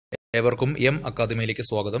ഏവർക്കും എം അക്കാദമിയിലേക്ക്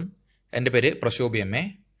സ്വാഗതം. എൻ്റെ പേര് പ്രശോഭി എം എ.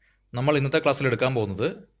 നമ്മൾ ഇന്നത്തെ ക്ലാസ്സിൽ എടുക്കാൻ പോകുന്നത്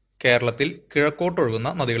കേരളത്തിൽ കിഴക്കോട്ടൊഴുകുന്ന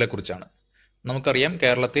നദികളെക്കുറിച്ചാണ്. നമുക്കറിയാം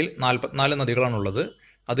കേരളത്തിൽ 44 നദികളാണുള്ളത്.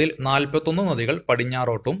 അതിൽ 41 നദികൾ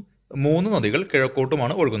പടിഞ്ഞാറോട്ടും 3 നദികൾ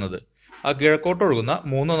കിഴക്കോട്ടുമാണ് ഒഴുകുന്നത്. ആ കിഴക്കോട്ടൊഴുകുന്ന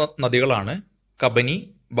 3 നദികളാണ് കബനി,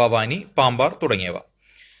 ഭവാനി, പാമ്പാർ തുടങ്ങിയവ.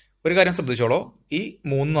 ഒരു കാര്യം ശ്രദ്ധിച്ചോളൂ, ഈ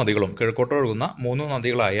 3 നദികളും കിഴക്കോട്ടൊഴുകുന്ന 3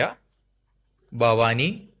 നദികളായ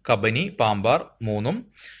ഭവാനി, കബനി, പാമ്പാർ മൂന്നും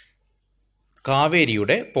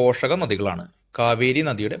കാവേരിയുടെ പോഷക നദികളാണ്. കാവേരി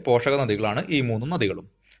നദിയുടെ പോഷക നദികളാണ് ഈ 3 നദികളും.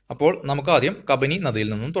 അപ്പോൾ നമുക്ക് ആദ്യം കബനി നദിയിൽ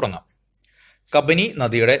നിന്നും തുടങ്ങാം. കബനി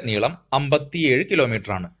നദിയുടെ നീളം 57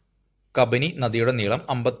 കിലോമീറ്റർ ആണ്. കബനി നദിയുടെ നീളം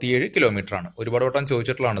 57 കിലോമീറ്റർ ആണ്. ഒരുപാട് വട്ടം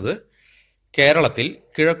ചോദിച്ചിട്ടുള്ളതാണിത്. കേരളത്തിൽ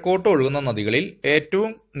കിഴക്കോട്ട് ഒഴുകുന്ന നദികളിൽ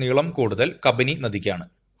ഏറ്റവും നീളം കൂടുതൽ കബനി നദിക്കാണ്.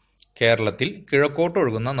 കേരളത്തിൽ കിഴക്കോട്ട്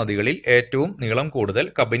ഒഴുകുന്ന നദികളിൽ ഏറ്റവും നീളം കൂടുതൽ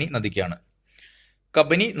കബനി നദിക്കാണ്.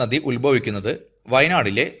 കബനി നദി ഉത്ഭവിക്കുന്നത്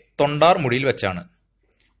വയനാടിലെ തൊണ്ടാർമുടിയിൽ വെച്ചാണ്.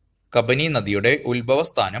 കബനി നദിയുടെ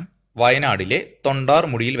ഉത്ഭവസ്ഥാനം വയനാടിലെ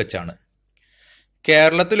തൊണ്ടാർമുടിയിൽ വെച്ചാണ്.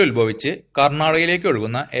 കേരളത്തിൽ ഉത്ഭവിച്ച് കർണാടകയിലേക്ക്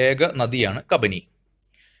ഒഴുകുന്ന ഏക നദിയാണ് കബനി.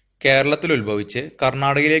 കേരളത്തിൽ ഉത്ഭവിച്ച്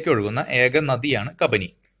കർണാടകയിലേക്ക് ഒഴുകുന്ന ഏക നദിയാണ് കബനി.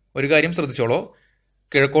 ഒരു കാര്യം ശ്രദ്ധിച്ചോളൂ,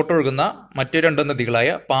 കിഴക്കോട്ടൊഴുകുന്ന മറ്റു 2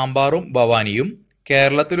 നദികളായ പാമ്പാറും ഭവാനിയും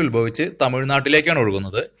കേരളത്തിൽ ഉത്ഭവിച്ച് തമിഴ്നാട്ടിലേക്കാണ്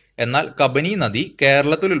ഒഴുകുന്നത്. എന്നാൽ കബനി നദി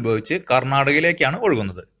കേരളത്തിൽ ഉത്ഭവിച്ച് കർണാടകയിലേക്കാണ്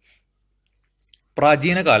ഒഴുകുന്നത്.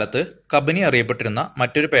 പ്രാചീന കാലത്ത് കബനി അറിയപ്പെട്ടിരുന്ന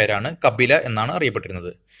മറ്റൊരു പേരാണ് കപില എന്നാണ് അറിയപ്പെട്ടിരുന്നത്.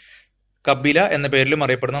 കപില എന്ന പേരിലും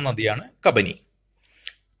അറിയപ്പെടുന്ന നദിയാണ് കബനി.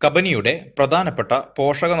 കബനിയുടെ പ്രധാനപ്പെട്ട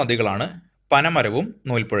പോഷക നദികളാണ് പനമരവും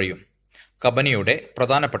നൂൽപ്പുഴയും. കബനിയുടെ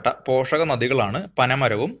പ്രധാനപ്പെട്ട പോഷക നദികളാണ്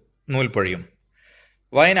പനമരവും നൂൽപ്പുഴയും.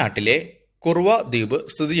 വയനാട്ടിലെ കുറുവ ദ്വീപ്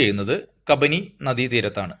സ്ഥിതി ചെയ്യുന്നത് കബനി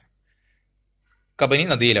നദീതീരത്താണ്. കബനി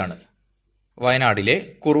നദിയിലാണ്. വയനാടിലെ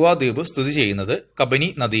കുറുവ ദ്വീപ് സ്ഥിതി ചെയ്യുന്നത് കബനി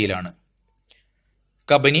നദിയിലാണ്.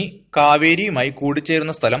 കബനി കാവേരിയുമായി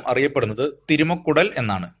കൂടിച്ചേരുന്ന സ്ഥലം അറിയപ്പെടുന്നത് തിരുമക്കുടൽ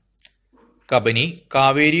എന്നാണ്. കബനി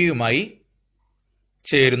കാവേരിയുമായി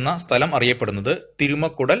ചേരുന്ന സ്ഥലം അറിയപ്പെടുന്നത്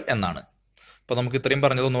തിരുമക്കുടൽ എന്നാണ്. അപ്പോൾ നമുക്ക് ഇത്രയും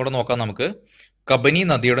പറഞ്ഞത് ഒന്നുകൂടെ നോക്കാം. നമുക്ക് കബനി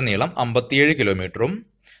നദിയുടെ നീളം 57 കിലോമീറ്ററും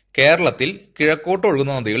കേരളത്തിൽ കിഴക്കോട്ട്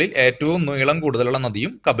ഒഴുകുന്ന നദികളിൽ ഏറ്റവും നീളം കൂടുതലുള്ള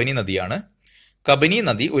നദിയും കബനി നദിയാണ്. കബനി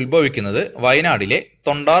നദി ഉത്ഭവിക്കുന്നത് വയനാടിലെ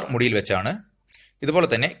തൊണ്ടാർമുടിയിൽ വെച്ചാണ്. ഇതുപോലെ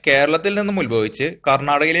തന്നെ കേരളത്തിൽ നിന്നും ഉത്ഭവിച്ച്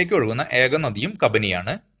കർണാടകയിലേക്ക് ഒഴുകുന്ന ഏക നദിയും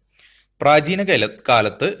കബനിയാണ്. പ്രാചീന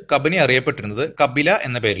കാലത്ത് കബനി അറിയപ്പെട്ടിരുന്നത് കപില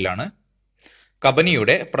എന്ന പേരിലാണ്.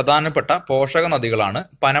 കബനിയുടെ പ്രധാനപ്പെട്ട പോഷക നദികളാണ്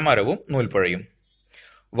പനമരവും നൂൽപ്പുഴയും.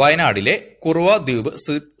 വയനാടിലെ കുറുവ ദ്വീപ്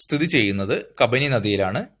സ്ഥിതി ചെയ്യുന്നത് കബനി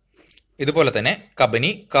നദിയിലാണ്. ഇതുപോലെ തന്നെ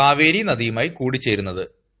കബനി കാവേരി നദിയുമായി കൂടിച്ചേരുന്നത്.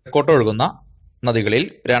 തെക്കോട്ടൊഴുകുന്ന നദികളിൽ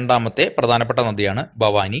രണ്ടാമത്തെ പ്രധാനപ്പെട്ട നദിയാണ്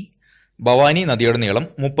ഭവാനി. ഭവാനി നദിയുടെ നീളം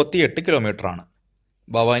 38 കിലോമീറ്റർ ആണ്.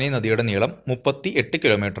 ഭവാനി നദിയുടെ നീളം 38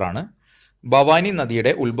 കിലോമീറ്റർ ആണ്. ഭവാനി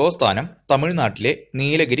നദിയുടെ ഉത്ഭവസ്ഥാനം തമിഴ്നാട്ടിലെ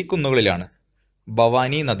നീലഗിരി കുന്നുകളിലാണ്.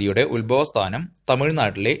 ഭവാനി നദിയുടെ ഉത്ഭവസ്ഥാനം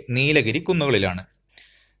തമിഴ്നാട്ടിലെ നീലഗിരി കുന്നുകളിലാണ്.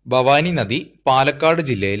 ഭവാനി നദി പാലക്കാട്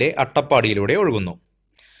ജില്ലയിലെ അട്ടപ്പാടിയിലൂടെ ഒഴുകുന്നു.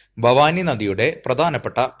 ഭവാനി നദിയുടെ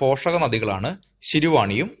പ്രധാനപ്പെട്ട പോഷക നദികളാണ്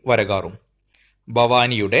ശിരുവാണിയും വരകാറും.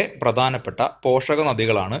 ഭവാനിയുടെ പ്രധാനപ്പെട്ട പോഷക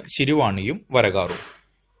നദികളാണ് ശിരുവാണിയും വരകാറും.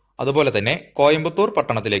 അതുപോലെ തന്നെ കോയമ്പത്തൂർ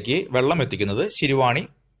പട്ടണത്തിലേക്ക് വെള്ളം എത്തിക്കുന്നത് ശിരുവാണി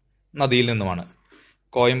നദിയിൽ നിന്നുമാണ്.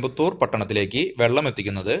 കോയമ്പത്തൂർ പട്ടണത്തിലേക്ക് വെള്ളം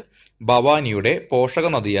എത്തിക്കുന്നത് ഭവാനിയുടെ പോഷക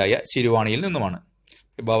നദിയായ ശിരുവാണിയിൽ നിന്നുമാണ്.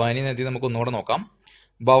 ഭവാനി നദി നമുക്ക് ഒന്നുകൂടെ നോക്കാം.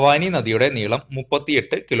 ഭവാനി നദിയുടെ നീളം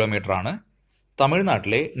 38 കിലോമീറ്റർ ആണ്.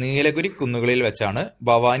 തമിഴ്നാട്ടിലെ നീലഗിരി കുന്നുകളിൽ വെച്ചാണ്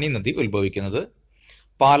ഭവാനി നദി ഉത്ഭവിക്കുന്നത്.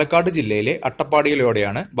 പാലക്കാട് ജില്ലയിലെ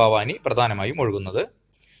അട്ടപ്പാടിയിലൂടെയാണ് ഭവാനി പ്രധാനമായും ഒഴുകുന്നത്.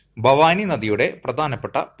 ഭവാനി നദിയുടെ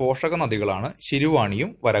പ്രധാനപ്പെട്ട പോഷക നദികളാണ് ശിരുവാണിയും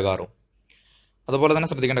വരകാറും. അതുപോലെ തന്നെ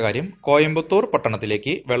ശ്രദ്ധിക്കേണ്ട കാര്യം, കോയമ്പത്തൂർ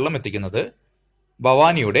പട്ടണത്തിലേക്ക് വെള്ളം എത്തിക്കുന്നത്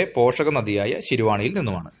ഭവാനിയുടെ പോഷക നദിയായ ശിരുവാണിയിൽ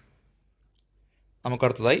നിന്നുമാണ്.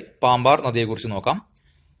 നമുക്കടുത്തതായി പാമ്പാർ നദിയെക്കുറിച്ച് നോക്കാം.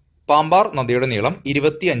 പാമ്പാർ നദിയുടെ നീളം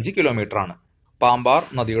 25 കിലോമീറ്റർ ആണ്. പാമ്പാർ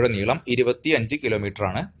നദിയുടെ നീളം 25 കിലോമീറ്റർ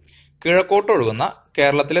ആണ്. കിഴക്കോട്ടൊഴുകുന്ന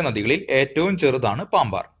കേരളത്തിലെ നദികളിൽ ഏറ്റവും ചെറുതാണ്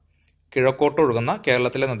പാമ്പാർ. കിഴക്കോട്ടൊഴുകുന്ന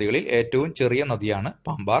കേരളത്തിലെ നദികളിൽ ഏറ്റവും ചെറിയ നദിയാണ്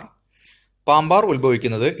പാമ്പാർ. പാമ്പാർ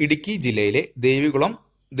ഉത്ഭവിക്കുന്നത് ഇടുക്കി ജില്ലയിലെ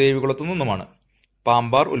ദേവികുളത്തു നിന്നുമാണ്.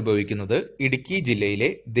 പാമ്പാർ ഉത്ഭവിക്കുന്നത് ഇടുക്കി ജില്ലയിലെ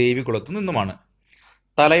ദേവികുളത്തു നിന്നുമാണ്.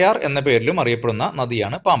 തലയാർ എന്ന പേരിലും അറിയപ്പെടുന്ന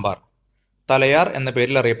നദിയാണ് പാമ്പാർ. തലയാർ എന്ന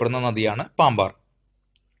പേരിൽ അറിയപ്പെടുന്ന നദിയാണ് പാമ്പാർ.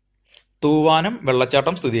 തൂവാനം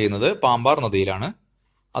വെള്ളച്ചാട്ടം സ്ഥിതി ചെയ്യുന്നത് പാമ്പാർ നദിയിലാണ്.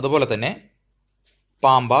 അതുപോലെ തന്നെ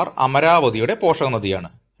പാമ്പാർ അമരാവതിയുടെ പോഷക നദിയാണ്.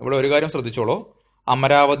 ഇവിടെ ഒരു കാര്യം ശ്രദ്ധിച്ചോളൂ,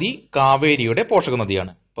 അമരാവതി കാവേരിയുടെ പോഷക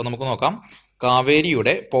നദിയാണ്. അപ്പോൾ നമുക്ക് നോക്കാം,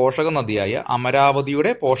 കാവേരിയുടെ പോഷക നദിയായ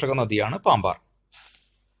അമരാവതിയുടെ പോഷക നദിയാണ് പാമ്പാർ.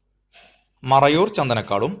 മറയൂർ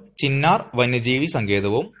ചന്ദനക്കാടും ചിന്നാർ വന്യജീവി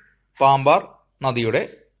സങ്കേതവും പാമ്പാർ നദിയുടെ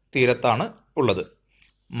തീരത്താണ് ഉള്ളത്.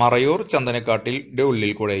 മറയൂർ ചന്ദനക്കാട്ടിന്റെ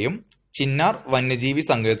ഉള്ളിൽ കൂടെയും ചിന്നാർ വന്യജീവി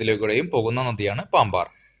സങ്കേതത്തിലേക്കൂടെയും പോകുന്ന നദിയാണ് പാമ്പാർ.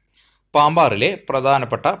 പാമ്പാറിലെ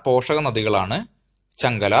പ്രധാനപ്പെട്ട പോഷക നദികളാണ്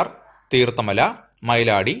ചങ്കലാർ, തീർത്ഥമല,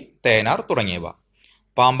 മൈലാടി, തേനാർ തുടങ്ങിയവ.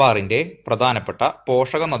 പാമ്പാറിന്റെ പ്രധാനപ്പെട്ട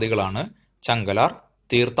പോഷക നദികളാണ് ചങ്കലാർ,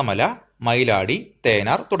 തീർത്ഥമല, മൈലാടി,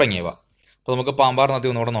 തേനാർ തുടങ്ങിയവ. അപ്പോൾ നമുക്ക് പാമ്പാർ നദി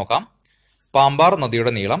ഒന്നുകൂടെ നോക്കാം. പാമ്പാർ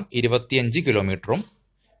നദിയുടെ നീളം 25 കിലോമീറ്ററും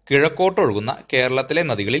കിഴക്കോട്ടൊഴുകുന്ന കേരളത്തിലെ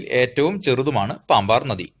നദികളിൽ ഏറ്റവും ചെറുതുമാണ് പാമ്പാർ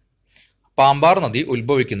നദി. പാമ്പാർ നദി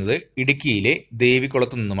ഉത്ഭവിക്കുന്നത് ഇടുക്കിയിലെ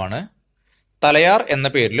ദേവികുളത്തു നിന്നുമാണ്. തലയാർ എന്ന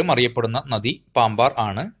പേരിലും അറിയപ്പെടുന്ന നദി പാമ്പാർ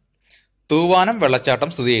ആണ്. തൂവാനം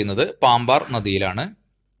വെള്ളച്ചാട്ടം സ്ഥിതി ചെയ്യുന്നത് പാമ്പാർ നദിയിലാണ്.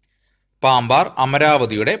 പാമ്പാർ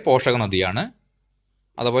അമരാവതിയുടെ പോഷക നദിയാണ്.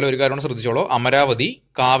 അതുപോലെ ഒരു കാര്യം ശ്രദ്ധിച്ചോളൂ, അമരാവതി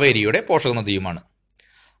കാവേരിയുടെ പോഷക നദിയുമാണ്.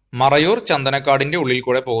 മറയൂർ ചന്ദനക്കാടിന്റെ ഉള്ളിൽ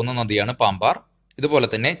കൂടെ പോകുന്ന നദിയാണ് പാമ്പാർ. ഇതുപോലെ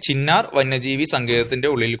തന്നെ ചിന്നാർ വന്യജീവി സങ്കേതത്തിന്റെ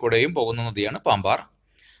ഉള്ളിൽ കൂടെയും പോകുന്ന നദിയാണ് പാമ്പാർ.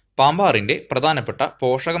 പാമ്പാറിന്റെ പ്രധാനപ്പെട്ട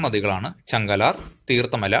പോഷക നദികളാണ് ചങ്കലാർ,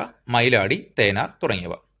 തീർത്ഥമല, മൈലാടി, തേനാർ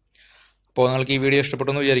തുടങ്ങിയവ. അപ്പോൾ നിങ്ങൾക്ക് ഈ വീഡിയോ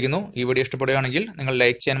ഇഷ്ടപ്പെട്ടെന്ന് വിചാരിക്കുന്നു. ഈ വീഡിയോ ഇഷ്ടപ്പെടുകയാണെങ്കിൽ നിങ്ങൾ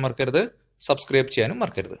ലൈക്ക് ചെയ്യാൻ മറക്കരുത്, സബ്സ്ക്രൈബ് ചെയ്യാനും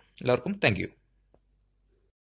മറക്കരുത്. എല്ലാവർക്കും താങ്ക്